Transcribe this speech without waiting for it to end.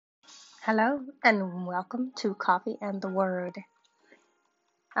Hello and welcome to Coffee and the Word.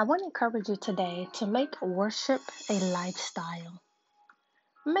 I want to encourage you today to make worship a lifestyle.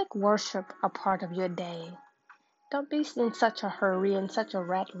 Make worship a part of your day. Don't be in such a hurry and such a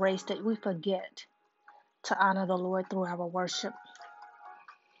rat race that we forget to honor the Lord through our worship.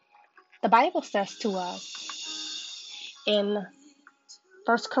 The Bible says to us in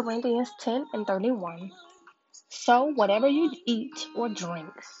 1 Corinthians 10 and 31, so whatever you eat or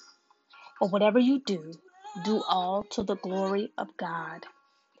drink, or whatever you do all to the glory of God.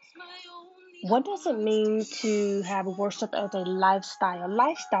 What does it mean to have worship as a lifestyle?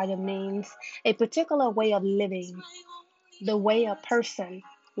 Lifestyle means a particular way of living, the way a person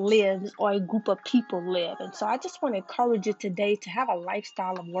lives or a group of people live. And so I just want to encourage you today to have a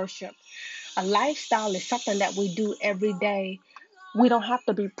lifestyle of worship. A lifestyle is something that we do every day. We don't have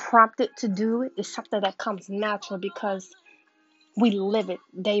to be prompted to do it. It's something that comes natural because we live it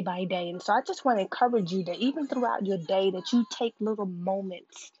day by day. And so I just want to encourage you that even throughout your day that you take little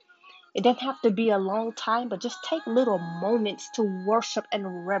moments. It doesn't have to be a long time, but just take little moments to worship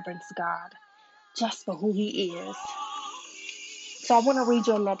and reverence God just for who He is. So I want to read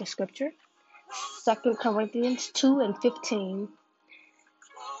you another scripture. 2 Corinthians 2 and 15.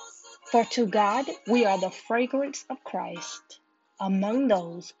 For to God we are the fragrance of Christ among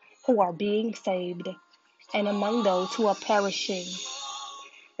those who are being saved and among those who are perishing.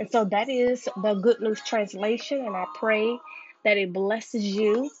 And so that is the Good News Translation, and I pray that it blesses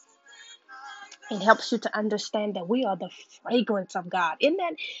you. It helps you to understand that we are the fragrance of God. Isn't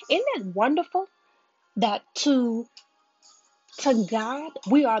that wonderful? That to God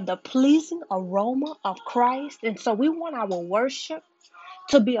we are the pleasing aroma of Christ. And so we want our worship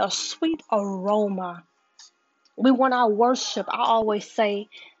to be a sweet aroma. We want our worship. I always say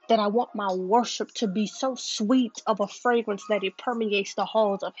that I want my worship to be so sweet of a fragrance that it permeates the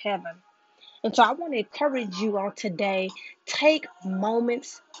halls of heaven. And so I want to encourage you on today, take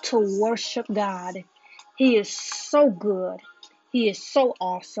moments to worship God. He is so good. He is so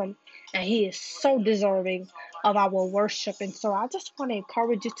awesome. And He is so deserving of our worship. And so I just want to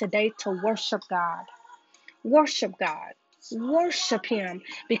encourage you today to worship God. Worship God. Worship Him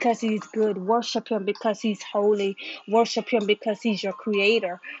because He's good. Worship Him because He's holy. Worship Him because He's your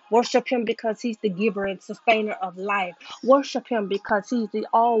creator. Worship Him because He's the giver and sustainer of life. Worship Him because He's the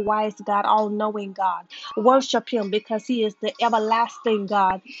all-wise God, all-knowing God. Worship Him because He is the everlasting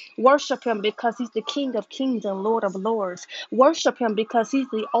God. Worship Him because He's the King of kings and Lord of lords. Worship Him because He's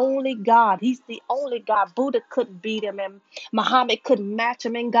the only God. He's the only God. Buddha couldn't beat Him, and Muhammad couldn't match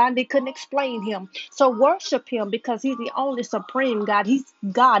Him, and Gandhi couldn't explain Him. So worship Him because He's the only supreme God. He's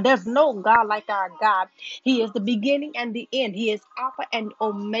God. There's no God like our God. He is the beginning and the end. He is Alpha and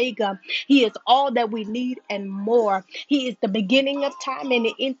Omega. He is all that we need and more. He is the beginning of time and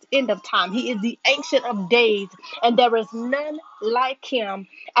the end of time. He is the ancient of days, and there is none like Him.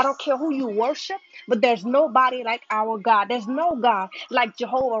 I don't care who you worship, but there's nobody like our God. There's no God like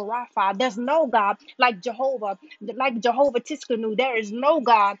Jehovah Rapha. There's no God like Jehovah Tiskanu. There is no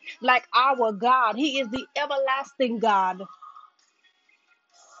God like our God. He is the everlasting God.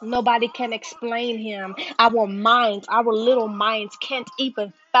 Nobody can explain Him. Our little minds can't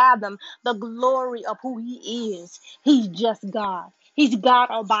even fathom the glory of who He is. He's just God. He's God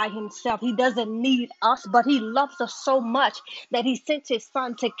all by Himself. He doesn't need us, but He loves us so much that He sent His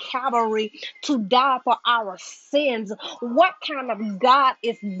Son to Calvary to die for our sins. What kind of God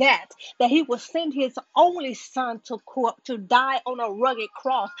is that? That He would send His only Son to die on a rugged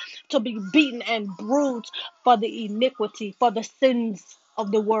cross, to be beaten and bruised for the iniquity, for the sins of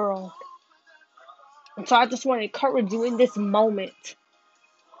the world. And so I just want to encourage you in this moment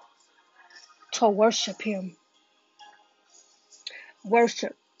to worship Him.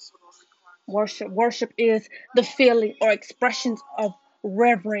 Worship. Worship is the feeling or expressions of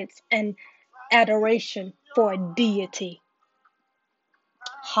reverence and adoration for a deity.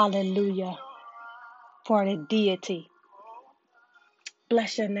 Hallelujah. For a deity.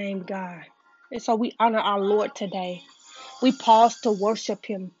 Bless your name, God. And so we honor our Lord today. We pause to worship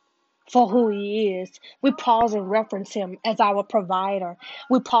Him for who He is. We pause and reference Him as our provider.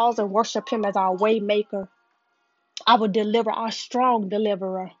 We pause and worship Him as our way maker, our deliverer, our strong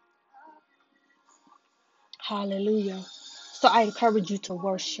deliverer. Hallelujah. So I encourage you to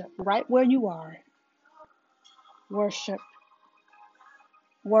worship right where you are. Worship.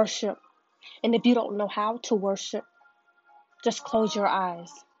 Worship. And if you don't know how to worship, just close your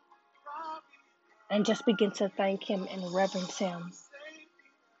eyes and just begin to thank Him and reverence Him.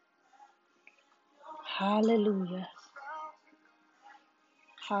 Hallelujah.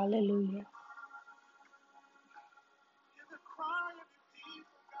 Hallelujah.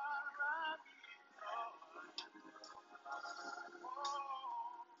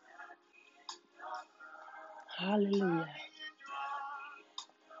 Hallelujah.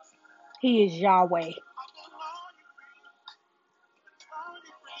 He is Yahweh.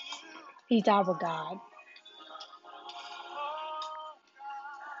 He's our God.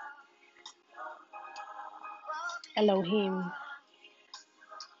 Elohim.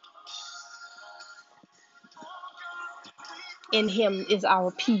 In him is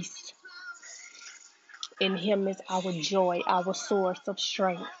our peace. In him is our joy, our source of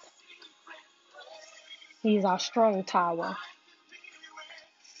strength. He is our strong tower.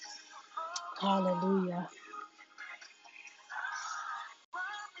 Hallelujah.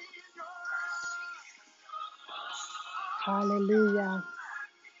 Hallelujah.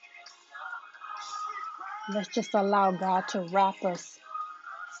 Let's just allow God to wrap us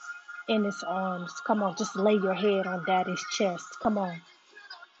in his arms. Come on, just lay your head on daddy's chest. Come on.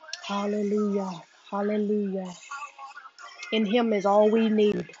 Hallelujah. Hallelujah. In him is all we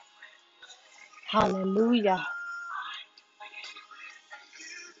need. Hallelujah.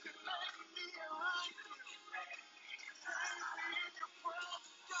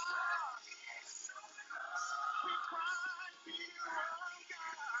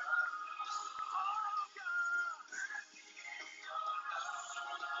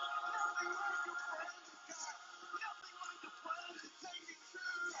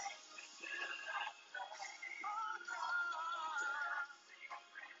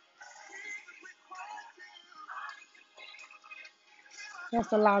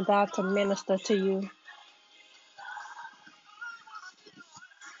 Let's allow God to minister to you.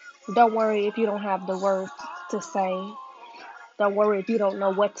 Don't worry if you don't have the words to say. Don't worry if you don't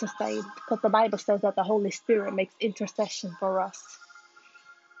know what to say, because the Bible says that the Holy Spirit makes intercession for us.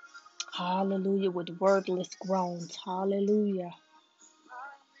 Hallelujah, with wordless groans. Hallelujah.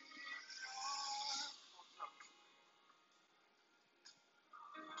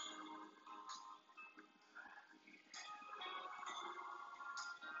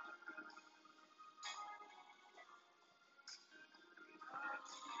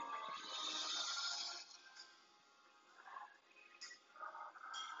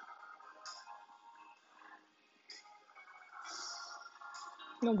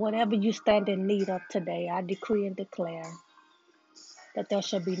 And whatever you stand in need of today, I decree and declare that there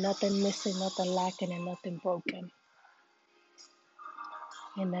shall be nothing missing, nothing lacking, and nothing broken.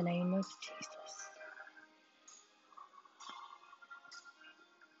 In the name of Jesus.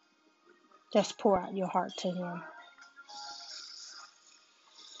 Just pour out your heart to him.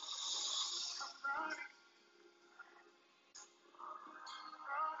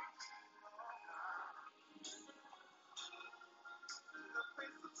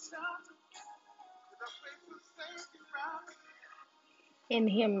 In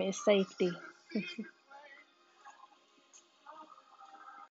him is safety.